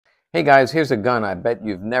Hey guys, here's a gun I bet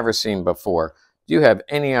you've never seen before. Do you have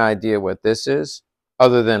any idea what this is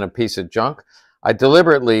other than a piece of junk? I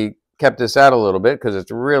deliberately kept this out a little bit because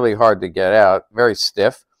it's really hard to get out, very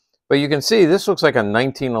stiff. But you can see this looks like a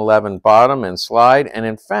 1911 bottom and slide, and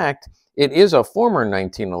in fact, it is a former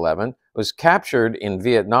 1911. It was captured in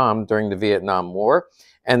Vietnam during the Vietnam War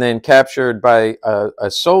and then captured by a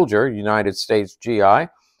soldier, United States GI,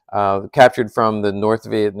 captured from the North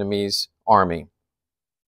Vietnamese Army.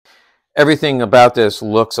 Everything about this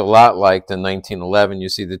looks a lot like the 1911. You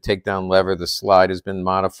see the takedown lever, the slide has been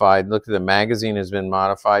modified. Look at the magazine has been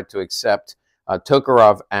modified to accept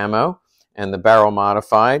Tokarev ammo and the barrel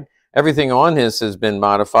modified. Everything on this has been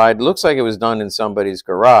modified. Looks like it was done in somebody's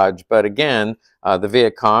garage, but again, the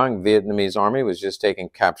Viet Cong, Vietnamese army, was just taking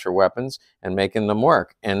capture weapons and making them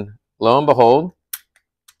work. And lo and behold,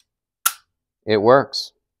 it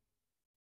works.